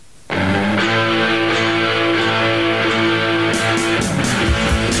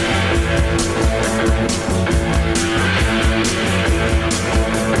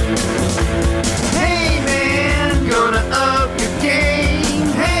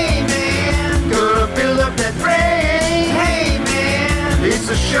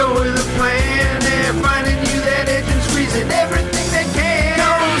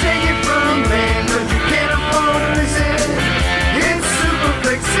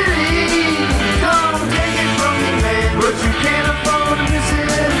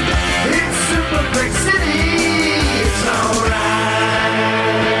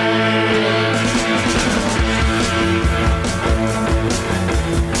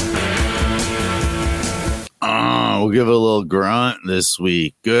We'll give a little grunt this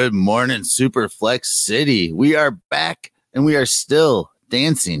week. Good morning, Superflex City. We are back and we are still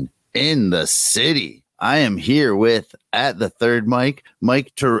dancing in the city. I am here with at the third mic,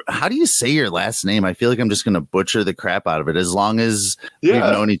 how do you say your last name? I feel like I'm just going to butcher the crap out of it. As long as we've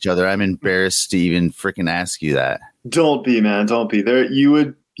known each other, I'm embarrassed to even freaking ask you that. Don't be, man. Don't be.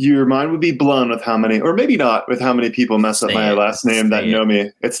 Your mind would be blown with how many, or maybe not, with how many people mess up my last name that know me.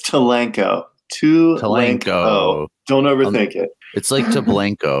 It's Talenko. Talenko. Don't overthink it. It's like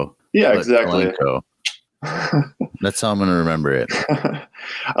Tablanco. Yeah, exactly. Talenko. That's how I'm going to remember it.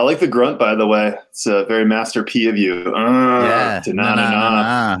 I like the grunt, by the way. It's a very Master P of you.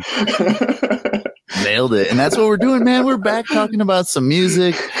 Nailed it. And that's what we're doing, man. We're back talking about some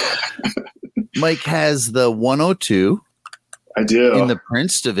music. Mike has the 102. I do. In the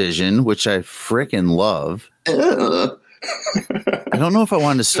Prince division, which I freaking love. I don't know if I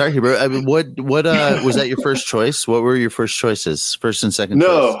wanted to start here, but what was that your first choice? What were your first choices? First and second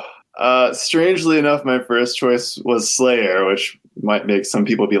choice? No. Strangely enough, my first choice was Slayer, which might make some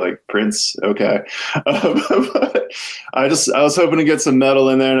people be like, Prince, okay. But I was hoping to get some metal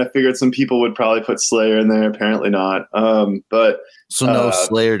in there, and I figured some people would probably put Slayer in there. Apparently not. So no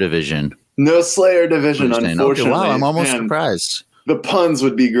Slayer division. No Slayer division, unfortunately. Okay, wow, I'm almost surprised. The puns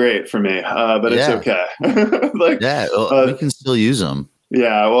would be great for me, but it's okay. We can still use them.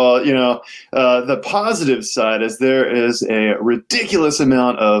 Yeah, well, the positive side is there is a ridiculous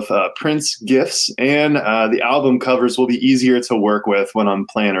amount of Prince gifts, and the album covers will be easier to work with when I'm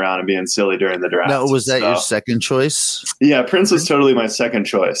playing around and being silly during the draft. Now, was that your second choice? Yeah, Prince was totally my second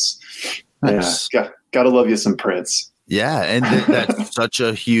choice. Nice. Yeah, gotta love you some Prince. Yeah, and that's such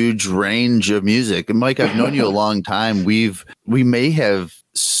a huge range of music. And Mike, I've known you a long time. We may have.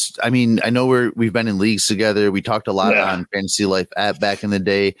 I know we've been in leagues together. We talked a lot on Fantasy Life app back in the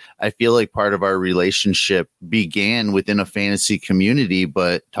day. I feel like part of our relationship began within a fantasy community,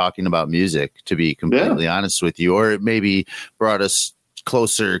 but talking about music, to be completely honest with you, or it maybe brought us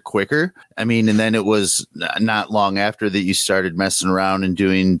closer quicker. And then it was not long after that you started messing around and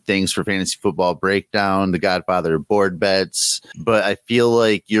doing things for Fantasy Football Breakdown, the Godfather of Board Bets. But I feel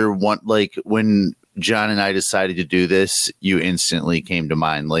like when John and I decided to do this, you instantly came to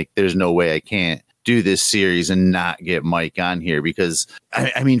mind. Like, there's no way I can't do this series and not get Mike on here, because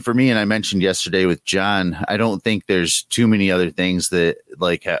for me, and I mentioned yesterday with John, I don't think there's too many other things that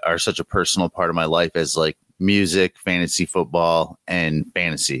are such a personal part of my life as music, fantasy football, and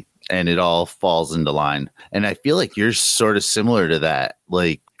fantasy, and it all falls into line. And I feel like you're sort of similar to that.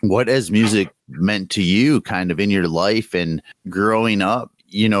 Like, what has music meant to you kind of in your life and growing up?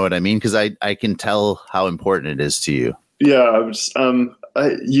 You know what I mean? Because I can tell how important it is to you. Yeah,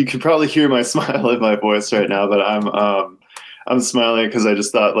 you can probably hear my smile in my voice right now, but I'm smiling because I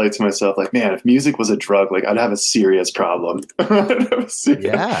just thought to myself, man, if music was a drug, I'd have a serious problem.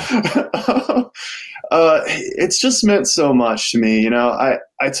 It's just meant so much to me. I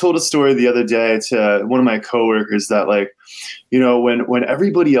told a story the other day to one of my coworkers that when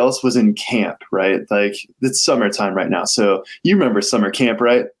everybody else was in camp, right? It's summertime right now. So you remember summer camp,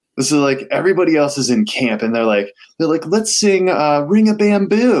 right? This is everybody else is in camp and they're like, let's sing Ring a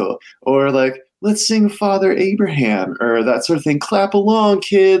Bamboo, or let's sing Father Abraham, or that sort of thing. Clap along,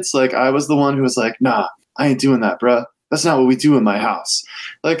 kids. I was the one who was nah, I ain't doing that, bruh. That's not what we do in my house.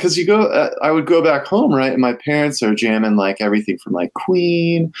 Cause I would go back home, right? And my parents are jamming everything from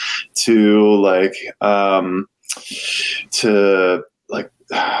Queen to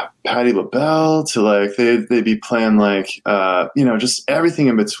Patti LaBelle to they'd be playing just everything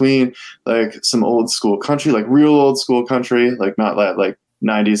in between, some old school country, real old school country, not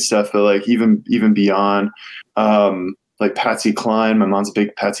 90s stuff, but even beyond. Patsy Cline. My mom's a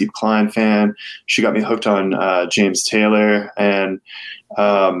big Patsy Cline fan. She got me hooked on James Taylor, and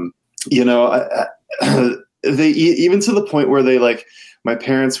they even to the point where my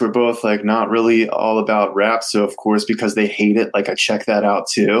parents were both not really all about rap. So of course, because they hate it, I check that out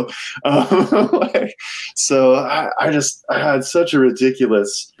too. So I had such a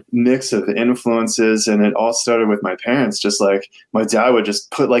ridiculous mix of influences, and it all started with my parents. Just my dad would just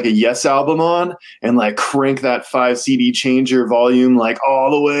put a Yes album on and crank that 5 CD changer volume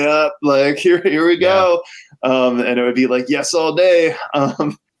all the way up. Here we go. And it would be Yes all day.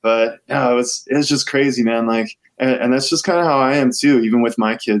 But no, it was just crazy, man. And that's just kind of how I am too. Even with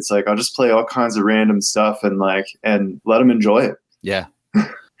my kids, I'll just play all kinds of random stuff and let them enjoy it. Yeah.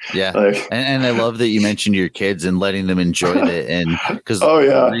 Yeah. And I love that you mentioned your kids and letting them enjoy it. And because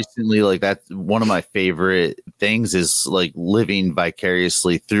recently, that's one of my favorite things is living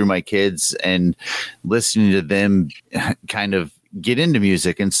vicariously through my kids and listening to them kind of get into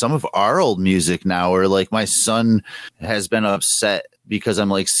music, and some of our old music now, or like my son has been upset because I'm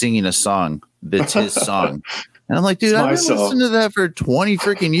like singing a song that's his song. And I'm like, dude, I've been listening to that for 20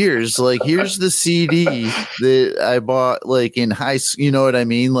 freaking years. Like, here's the CD that I bought like in high school. You know what I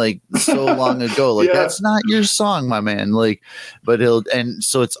mean? Like so long ago. Like, that's not your song, my man. Like, but and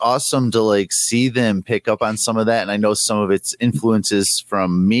so it's awesome to like see them pick up on some of that. And I know some of its influences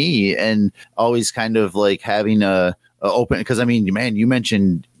from me, and always kind of like having a open, because I mean, man, you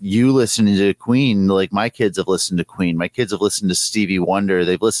mentioned you listening to Queen. Like my kids have listened to Queen. My kids have listened to Stevie Wonder.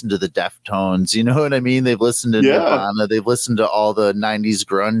 They've listened to the Deftones. You know what I mean? They've listened to Nirvana. They've listened to all the 90s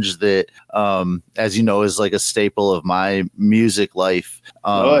grunge that, as you know, is like a staple of my music life.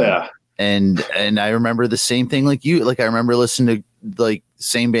 And I remember the same thing like you. Like I remember listening to like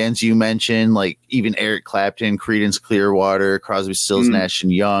same bands you mentioned, like even Eric Clapton, Creedence Clearwater, Crosby, Stills, Nash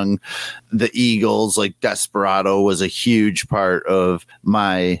and Young, the Eagles. Like Desperado was a huge part of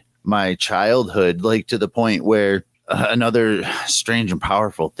my childhood, like to the point where another strange and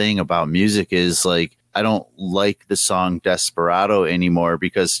powerful thing about music is like I don't like the song Desperado anymore,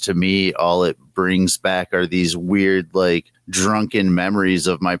 because to me all it brings back are these weird like drunken memories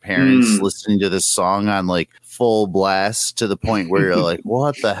of my parents listening to this song on like full blast, to the point where you're like,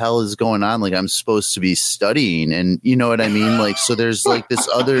 what the hell is going on? Like I'm supposed to be studying, and you know what I mean? Like, so there's like this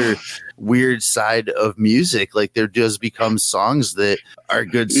other weird side of music. Like there just become songs that are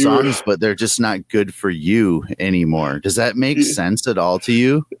good songs, but they're just not good for you anymore. Does that make sense at all to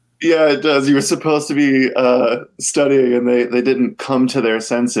you? Yeah, it does. You were supposed to be studying, and they didn't come to their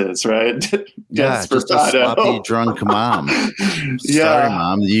senses, right? Just a sloppy drunk mom. Sorry,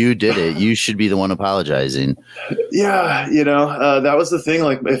 Mom, you did it. You should be the one apologizing. Yeah, that was the thing.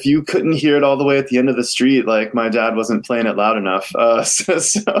 Like, if you couldn't hear it all the way at the end of the street, like my dad wasn't playing it loud enough.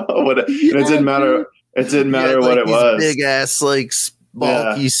 It didn't matter. It didn't matter what it was. Big ass, like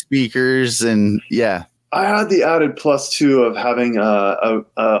bulky speakers, and I had the added plus too of having a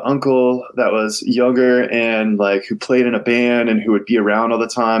uncle that was younger and like who played in a band and who would be around all the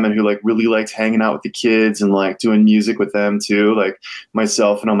time and who like really liked hanging out with the kids and like doing music with them too. Like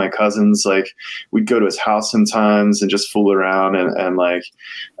myself and all my cousins, like we'd go to his house sometimes and just fool around and like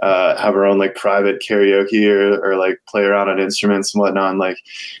have our own like private karaoke or like play around on instruments and whatnot. And like,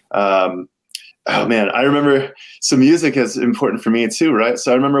 oh man, I remember. So music is important for me too, right?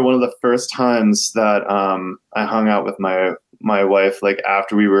 So I remember one of the first times that I hung out with my wife, like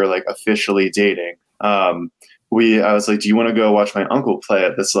after we were like officially dating. I was like, do you want to go watch my uncle play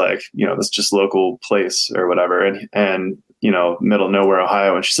at this like, this just local place or whatever, and middle of nowhere,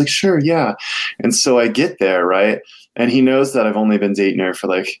 Ohio? And she's like, sure, yeah. And so I get there, right? And he knows that I've only been dating her for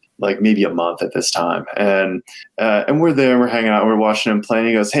like maybe a month at this time. And we're there and we're hanging out and we're watching him play. And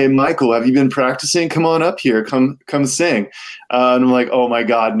he goes, hey, Michael, have you been practicing? Come on up here. Come sing. And I'm like, oh my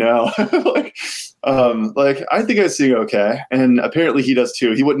God, no. like, I think I sing okay. And apparently he does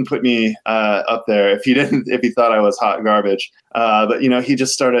too. He wouldn't put me up there if he thought I was hot garbage. But he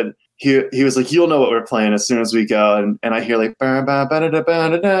just started, he was like, you'll know what we're playing as soon as we go. And I hear like,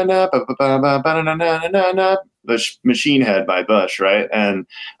 Machine Head by Bush, right? And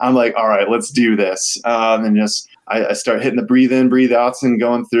I'm like, all right, let's do this. And just I start hitting the breathe in, breathe outs and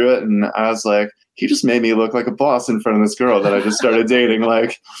going through it. And I was like, he just made me look like a boss in front of this girl that I just started dating.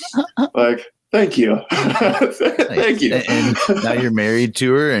 Like, thank you. Thank you. And now you're married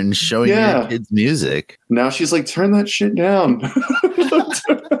to her and showing your kids music. Now she's like, turn that shit down.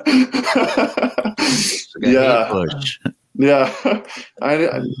 Yeah,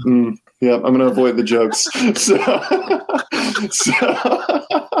 I'm gonna avoid the jokes. So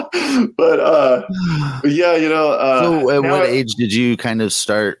at what age did you kind of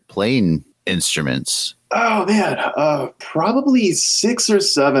start playing instruments? Oh man, probably 6 or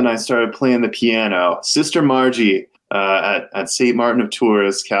 7. I started playing the piano. Sister Margie at St. Martin of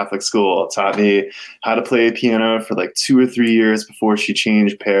Tours Catholic School taught me how to play piano for like 2 or 3 years before she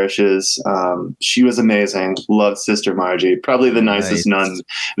changed parishes. She was amazing. Loved Sister Margie. Probably the nicest nun.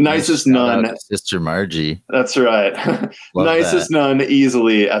 Nicest nun. Sister Margie. That's right. Nicest nun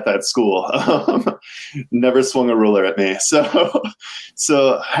easily at that school. Never swung a ruler at me.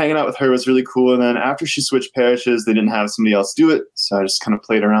 So hanging out with her was really cool. And then after she switched parishes, they didn't have somebody else do it. So I just kind of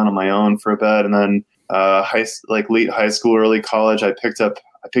played around on my own for a bit. And then late high school, early college, I picked up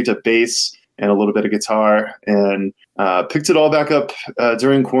bass and a little bit of guitar, and picked it all back up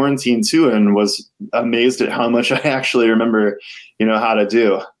during quarantine too, and was amazed at how much I actually remember, how to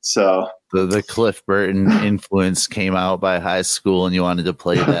do. So the Cliff Burton influence came out by high school, and you wanted to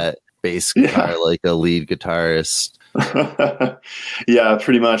play that bass guitar like a lead guitarist. Yeah,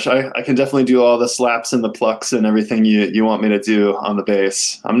 pretty much. I can definitely do all the slaps and the plucks and everything you want me to do on the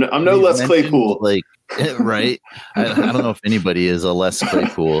bass. I'm no We've less mentioned Claypool. like right. I don't know if anybody is a Les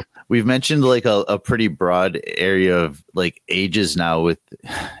Claypool. We've mentioned like a pretty broad area of like ages now with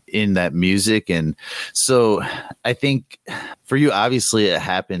in that music. And so I think for you, obviously it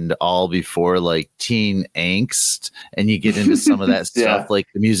happened all before like teen angst, and you get into some of that stuff, Yeah. like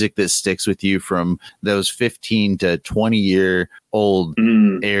the music that sticks with you from those 15 to 20-year old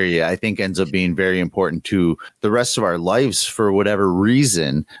area, I think ends up being very important to the rest of our lives for whatever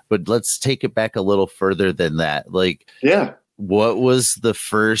reason. But let's take it back a little further than that. Like, Yeah. what was the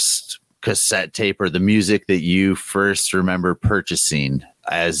first cassette tape or the music that you first remember purchasing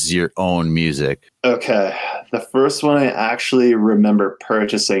as your own music? Okay. The first one I actually remember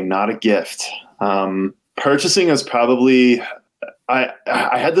purchasing, not a gift. Purchasing is probably I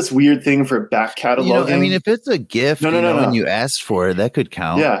had this weird thing for back cataloging. I mean, if it's a gift, No. and you asked for it, that could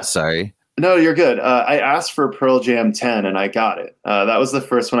count. Yeah. Sorry. No, you're good. I asked for Pearl Jam 10 and I got it. That was the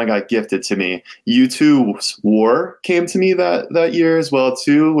first one I got gifted to me. U2's War came to me that year as well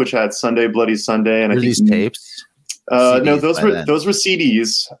too, which had Sunday Bloody Sunday, and Were I think these tapes? no, CDs those by were then.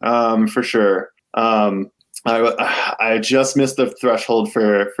 CDs for sure. I just missed the threshold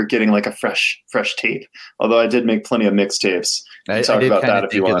for getting like a fresh tape. Although I did make plenty of mixtapes. I Talk did about kind that of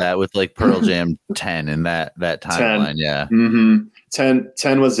if you think of want. that with like Pearl Jam 10 and that timeline. 10. Yeah. Mm-hmm.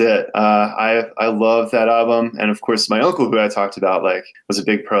 10 was it. I love that album, and of course my uncle, who I talked about, like was a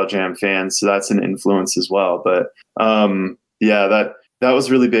big Pearl Jam fan, so that's an influence as well. But yeah, that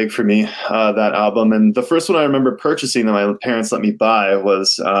was really big for me, that album. And the first one I remember purchasing that my parents let me buy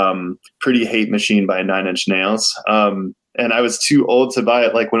was Pretty Hate Machine by Nine Inch Nails. And I was too old to buy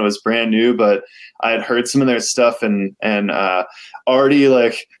it like when it was brand new, but I had heard some of their stuff and already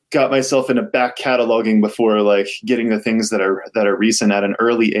like got myself into back cataloging before like getting the things that are recent at an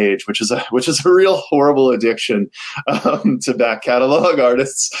early age, which is a real horrible addiction to back catalog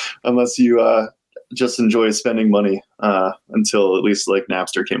artists, unless you just enjoy spending money until at least like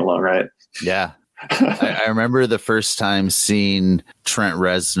Napster came along, right? Yeah. I remember the first time seeing Trent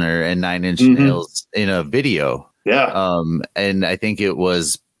Reznor and Nine Inch Nails in a video. Yeah. And I think it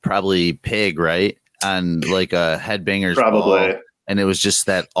was probably Pig, right? On like a Headbangers Probably. Ball. And it was just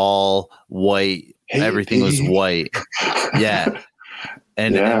that all white, everything was white. Yeah.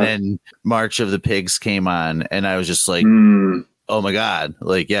 And then March of the Pigs came on, and I was just like, oh my God,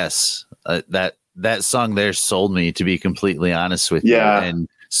 like, yes, that song there sold me, to be completely honest with you. And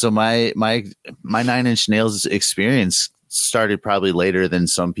so my 9 Inch Nails experience started probably later than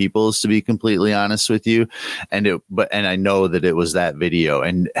some people's, to be completely honest with you. And I know that it was that video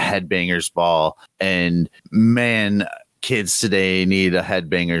and Headbangers Ball, and man, kids today need a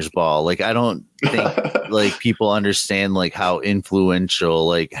Headbangers Ball. Like, I don't think like people understand like how influential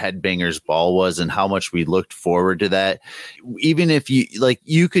like Headbangers Ball was and how much we looked forward to that. Even if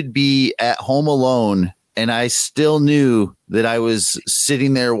you could be at home alone, and I still knew that I was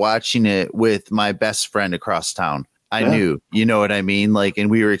sitting there watching it with my best friend across town. I knew, you know what I mean? Like, and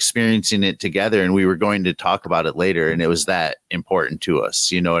we were experiencing it together, and we were going to talk about it later. And it was that important to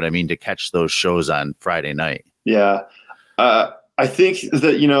us, you know what I mean? To catch those shows on Friday night. Yeah. I think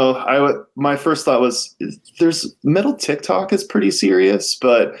that, my first thought was there's metal TikTok is pretty serious,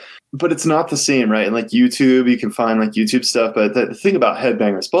 but it's not the same, right? And like YouTube, you can find like YouTube stuff. But the thing about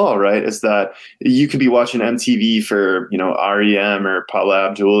Headbangers Ball, right, is that you could be watching MTV for, REM or Paula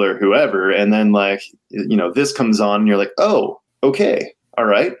Abdul or whoever. And then like, this comes on and you're like, oh, okay. All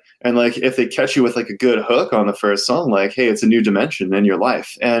right. And like, if they catch you with like a good hook on the first song, like, hey, it's a new dimension in your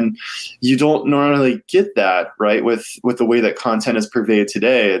life. And you don't normally get that, right? With the way that content is purveyed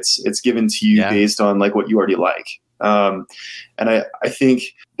today, it's given to you based on like what you already like. And I think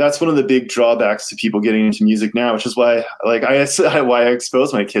that's one of the big drawbacks to people getting into music now, which is why I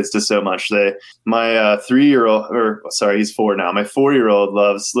expose my kids to so much. My 3-year-old, or sorry, he's 4 now. My 4-year-old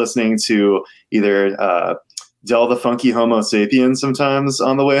loves listening to either Del the Funky Homo Sapien sometimes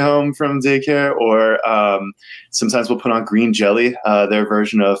on the way home from daycare, or sometimes we'll put on Green Jelly, their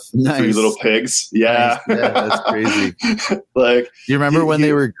version of Three Little Pigs. Yeah, nice. Yeah, that's crazy. Like, you remember when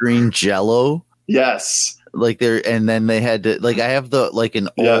they were green Jello? Yes. Like and then they had to I have an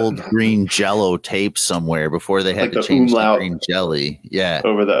old green Jello tape somewhere before they had to change the green jelly. Yeah.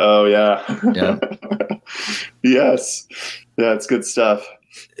 Over yeah. Yes. Yeah, it's good stuff.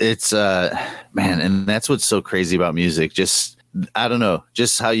 It's man, and that's what's so crazy about music. Just, I don't know,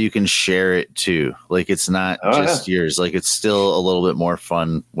 just how you can share it too. Like, it's not just yours. Like, it's still a little bit more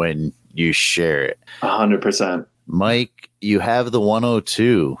fun when you share it. 100%. Mike, you have the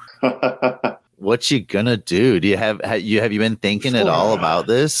 102. what you gonna do? Do you have you been thinking at all about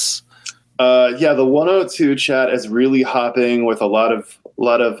this? Yeah, the 102 chat is really hopping with a lot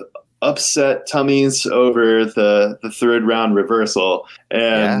of upset tummies over the third round reversal,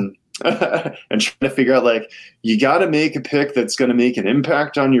 and and trying to figure out, like, you got to make a pick that's going to make an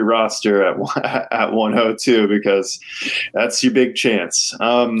impact on your roster at 102, because that's your big chance.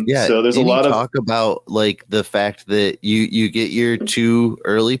 So there's a lot of talk about, like, the fact that you get your 2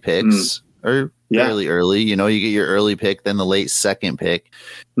 early picks or fairly early, you get your early pick, then the late second pick.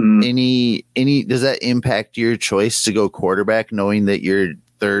 Any does that impact your choice to go quarterback, knowing that your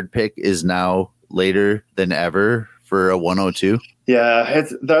third pick is now later than ever for a 102? Yeah,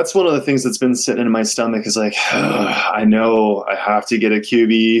 that's one of the things that's been sitting in my stomach, is like, I know I have to get a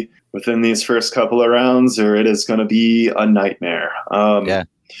QB within these first couple of rounds, or it is going to be a nightmare.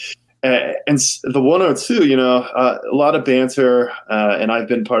 And the 102, a lot of banter, and I've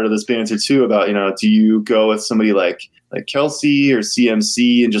been part of this banter too, about, do you go with somebody like Kelsey or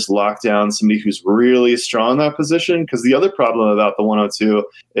CMC and just lock down somebody who's really strong in that position? Because the other problem about the 102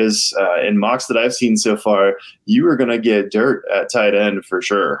 is, in mocks that I've seen so far, you are going to get dirt at tight end for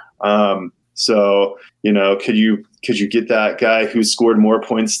sure. So, could you get that guy who scored more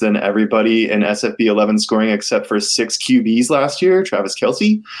points than everybody in SFB 11 scoring except for 6 QBs last year, Travis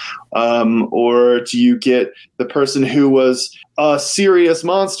Kelce? Or do you get the person who was a serious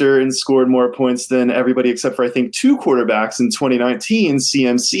monster and scored more points than everybody except for, I think, 2 quarterbacks in 2019,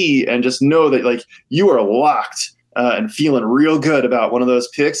 CMC, and just know that, like, you are locked and feeling real good about one of those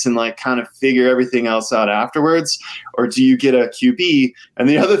picks and, like, kind of figure everything else out afterwards? Or do you get a QB? And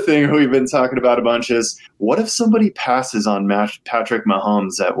the other thing we've been talking about a bunch is, what if somebody passes on Patrick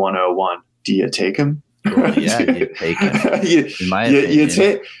Mahomes at 101? Do you take him? Well, yeah, you take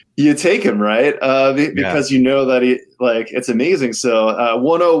him. You take him, right? Because you know that it's amazing. So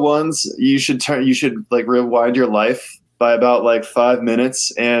 101s, you should like rewind your life by about like 5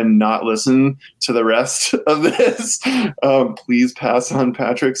 minutes and not listen to the rest of this. Please pass on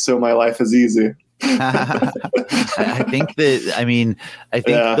Patrick so my life is easy. I think the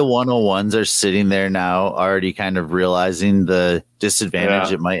 101s are sitting there now already kind of realizing the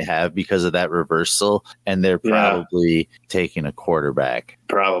disadvantage it might have because of that reversal, and they're probably taking a quarterback.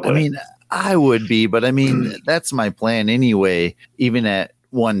 Probably. I mean, I would be, but I mean, that's my plan anyway. Even at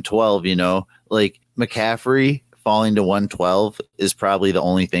 112, like McCaffrey falling to 112 is probably the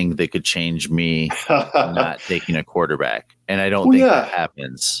only thing that could change me not taking a quarterback. And I don't think that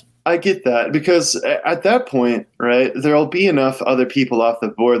happens. I get that, because at that point, right, there'll be enough other people off the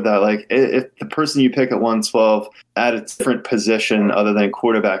board that, like, if the person you pick at 112 at a different position other than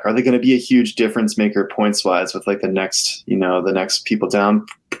quarterback, are they going to be a huge difference maker points wise with, like, the next people down?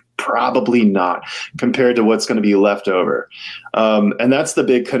 Probably not, compared to what's going to be left over. And that's the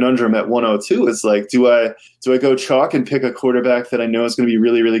big conundrum at 102 is, like, do I go chalk and pick a quarterback that I know is going to be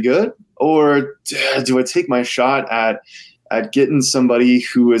really, really good? Or do I take my shot at getting somebody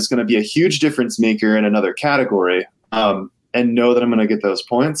who is going to be a huge difference maker in another category, and know that I'm going to get those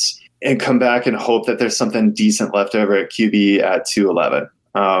points and come back and hope that there's something decent left over at QB at 211.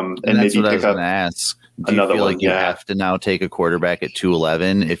 And that's maybe what pick I was going to ask. Do you feel like you have to now take a quarterback at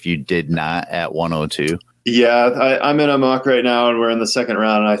 211 if you did not at 102? Yeah, I'm in a mock right now, and we're in the second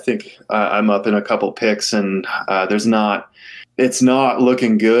round, and I think I'm up in a couple picks, and it's not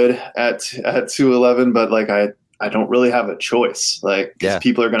looking good at 211, but, like, I don't really have a choice, like, because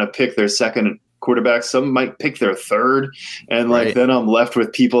people are going to pick their second quarterback. Some might pick their third. And, like, then I'm left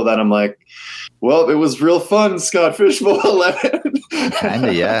with people that I'm like, well, it was real fun, Scott Fishbowl 11. Kind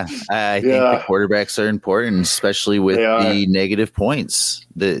of, yeah. I think the quarterbacks are important, especially with the negative points.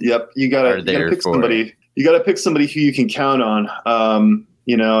 You got to pick somebody. You got to pick somebody who you can count on.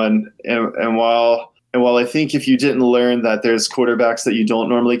 And while I think if you didn't learn that there's quarterbacks that you don't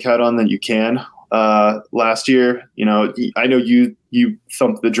normally count on, that you can. Last year, I know you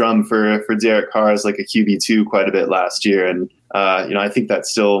thumped the drum for Derek Carr as, like, a QB2 quite a bit last year, and I think that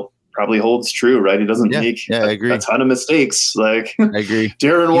still probably holds true, right? He doesn't make a ton of mistakes. Like, I agree.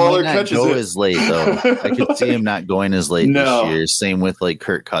 Darren Waller catches it. As late though. I could see him not going as late this year. Same with, like,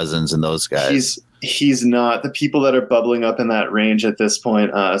 Kirk Cousins and those guys. He's not. The people that are bubbling up in that range at this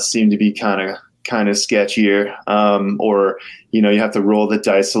point seem to be kind of sketchier, or you have to roll the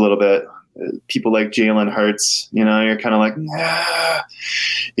dice a little bit. People like Jalen Hurts, you're kind of like,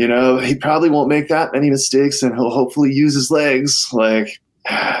 he probably won't make that many mistakes, and he'll hopefully use his legs. Like,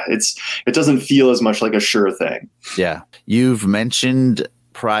 it doesn't feel as much like a sure thing. Yeah. You've mentioned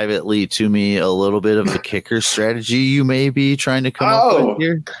privately to me a little bit of the kicker strategy you may be trying to come up with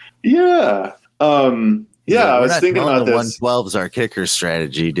here. Yeah. Yeah, like, I we're was not thinking telling about the this. 112's our kicker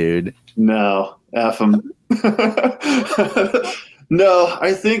strategy, dude. No, F them. No,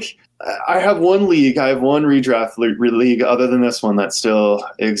 I think I have one league. I have one redraft league other than this one that still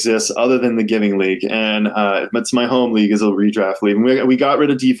exists, other than the Giving League. And it's my home league is a redraft league. And we got rid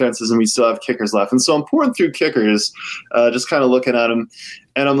of defenses and we still have kickers left. And so I'm pouring through kickers, just kind of looking at them.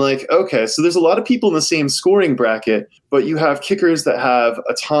 And I'm like, okay, so there's a lot of people in the same scoring bracket, but you have kickers that have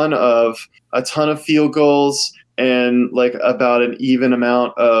a ton of field goals and like about an even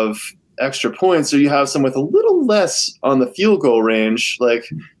amount of extra points, or you have some with a little less on the field goal range, like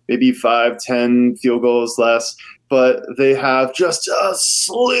maybe 5-10 field goals less, but they have just a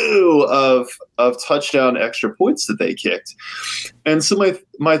slew of touchdown extra points that they kicked. And so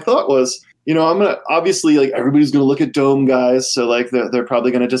my thought was, I'm gonna obviously, like, everybody's gonna look at dome guys, so like they're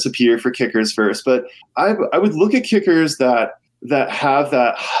probably gonna disappear for kickers first, but I would look at kickers that have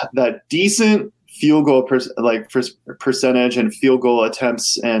that decent field goal percentage and field goal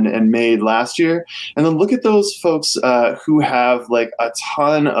attempts and made last year, and then look at those folks who have like a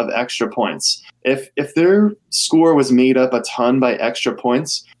ton of extra points. If their score was made up a ton by extra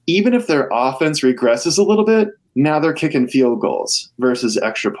points, even if their offense regresses a little bit, now they're kicking field goals versus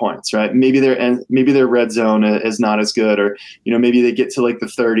extra points, right? Maybe their red zone is not as good, or maybe they get to like the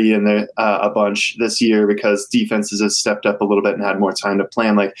 30 and they're a bunch this year because defenses have stepped up a little bit and had more time to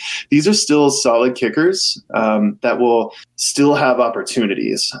plan. Like, these are still solid kickers that will still have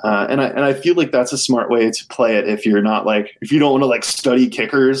opportunities, and I feel like that's a smart way to play it. If you don't want to like study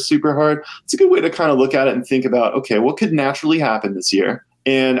kickers super hard, it's a good way to kind of look at it and think about, okay, what could naturally happen this year,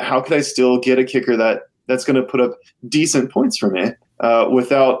 and how could I still get a kicker that's going to put up decent points for me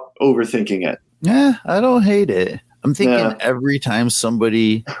without overthinking it. Yeah, I don't hate it. I'm thinking every time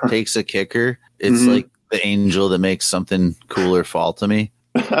somebody takes a kicker, it's like the angel that makes something cooler fall to me.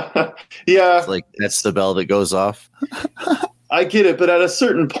 Yeah. It's like that's the bell that goes off. I get it, but at a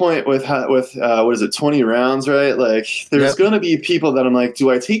certain point with what is it, 20 rounds, right? Like, there's going to be people that I'm like, do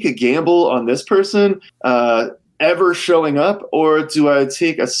I take a gamble on this person ever showing up, or do I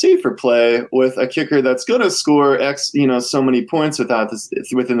take a safer play with a kicker that's going to score X, so many points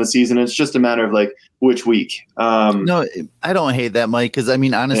within the season? It's just a matter of like which week. No, I don't hate that, Mike, because I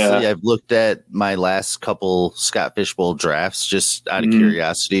mean, honestly, I've looked at my last couple Scott Fishbowl drafts just out of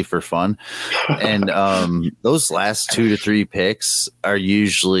curiosity for fun, and those last 2 to 3 picks are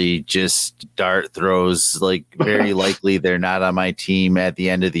usually just dart throws. Like, very likely they're not on my team at the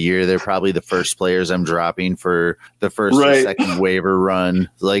end of the year. They're probably the first players I'm dropping for the first or second waiver run.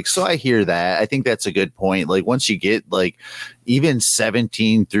 Like, so I hear that. I think that's a good point. Like, once you get like even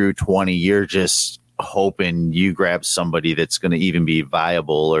 17 through 20, you're just hoping you grab somebody that's going to even be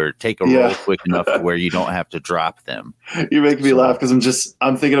viable or take a roll quick enough to where you don't have to drop them. You're making me laugh because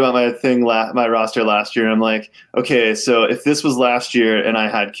I'm thinking about my roster last year, and I'm like, okay, so if this was last year and I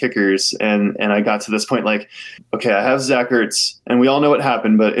had kickers and I got to this point, like, okay, I have Zach Ertz, and we all know what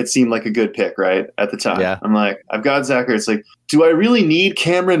happened, but it seemed like a good pick, right, at the time. Yeah. I'm like, I've got Zach Ertz. Like, do I really need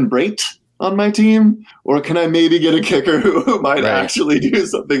Cameron Brate on my team, or can I maybe get a kicker who might actually do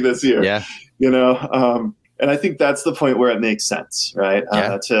something this year? Yeah. And I think that's the point where it makes sense, right?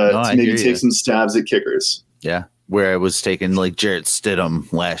 To maybe take some stabs at kickers. Yeah. Where I was taking like Jarrett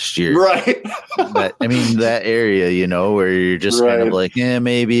Stidham last year. Right. But I mean, that area, where you're just kind of like,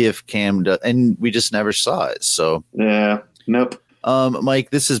 maybe if Cam does, and we just never saw it. So, yeah. Nope.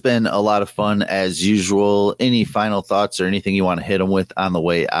 Mike, this has been a lot of fun as usual. Any final thoughts or anything you want to hit them with on the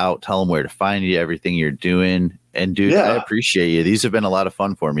way out? Tell them where to find you, everything you're doing. And dude, I appreciate you. These have been a lot of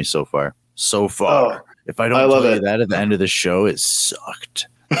fun for me so far. If I don't tell you that at the end of the show, it sucked.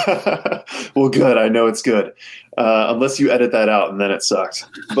 Well, good. I know it's good. Unless you edit that out and then it sucked.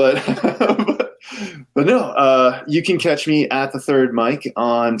 But but no, you can catch me at The Third Mike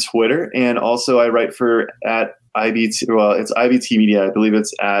on Twitter. And also I write at IBT. Well, it's IBT Media. I believe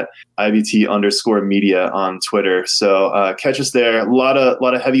it's at IBT_media on Twitter. So catch us there. A lot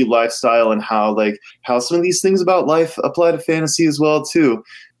of heavy lifestyle and how some of these things about life apply to fantasy as well too.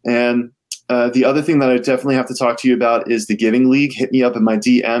 And the other thing that I definitely have to talk to you about is the Giving League. Hit me up in my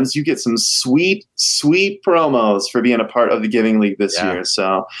DMs. You get some sweet, sweet promos for being a part of the Giving League this year.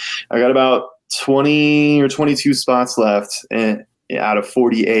 So I got about 20 or 22 spots left out of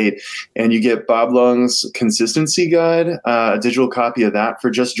 48. And you get Bob Lung's consistency guide, a digital copy of that for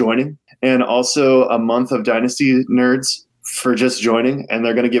just joining. And also a month of Dynasty Nerds for just joining. And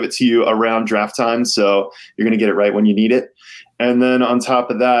they're going to give it to you around draft time. So you're going to get it right when you need it. And then on top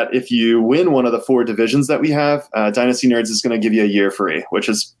of that, if you win one of the 4 divisions that we have, Dynasty Nerds is going to give you a year free, which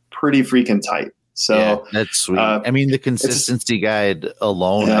is pretty freaking tight. So yeah, that's sweet. I mean, the consistency guide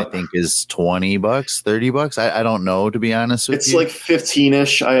alone, I think, is $20, $30. I don't know, to be honest with you. It's like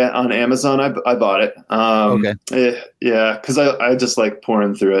 15-ish on Amazon. I bought it. Okay. Yeah, because I just like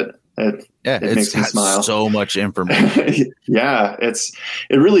pouring through it. It makes me smile. So much information. Yeah, it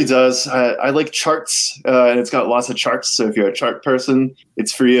really does. I like charts, and it's got lots of charts. So if you're a chart person,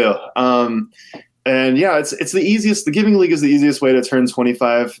 it's for you. And yeah, it's the easiest. The Giving League is the easiest way to turn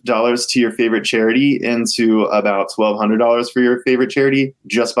 $25 to your favorite charity into about $1,200 for your favorite charity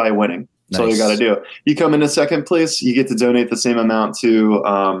just by winning. That's all you got to do. You come into second place, you get to donate the same amount to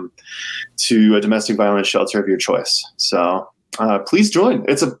a domestic violence shelter of your choice. So please join.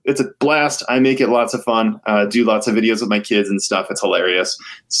 It's a blast. I make it lots of fun. Do lots of videos with my kids and stuff. It's hilarious.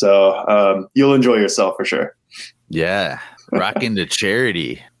 So you'll enjoy yourself for sure. Yeah, rocking to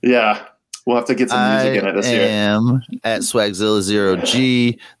charity. Yeah. We'll have to get some music in it this year. I am at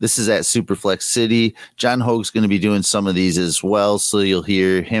Swagzilla0G. This is at Superflex City. John Hogue's going to be doing some of these as well, so you'll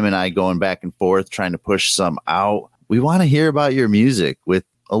hear him and I going back and forth trying to push some out. We want to hear about your music with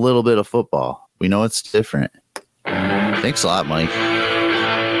a little bit of football. We know it's different. Thanks a lot, Mike.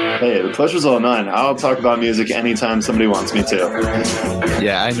 Hey, the pleasure's all mine. I'll talk about music anytime somebody wants me to.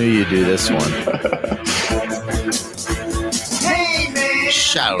 Yeah, I knew you'd do this one.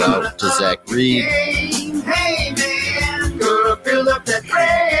 Shout out to Zach Reed. Hey man, gonna fill up that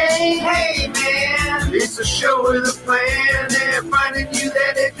train. Hey man, it's a show with a plan. They're finding you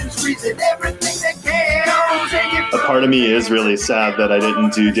that it can squeeze in everything they can. A part of me is really sad that I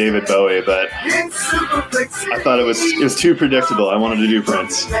didn't do David Bowie, but I thought it was too predictable. I wanted to do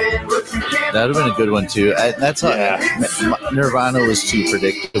Prince. That would have been a good one too. That's how Nirvana was too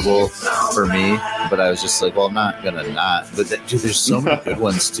predictable for me, but I was just like, well, I'm not gonna not. But dude, there's so many good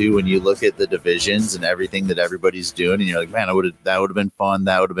ones too. When you look at the divisions and everything that everybody's doing, and you're like, man, that would have been fun.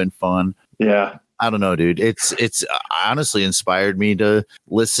 That would have been fun. Yeah. I don't know, dude. It's honestly inspired me to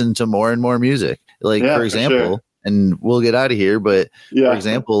listen to more and more music. Like, for example, and we'll get out of here, but for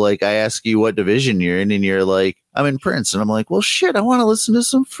example, like I ask you what division you're in, and you're like, I'm in Prince, and I'm like, well, shit, I want to listen to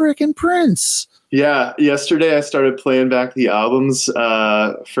some freaking Prince. Yeah, yesterday I started playing back the albums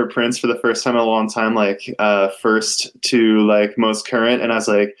for Prince for the first time in a long time, like first to like most current, and I was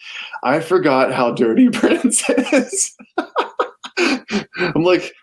like, I forgot how dirty Prince is. I'm like,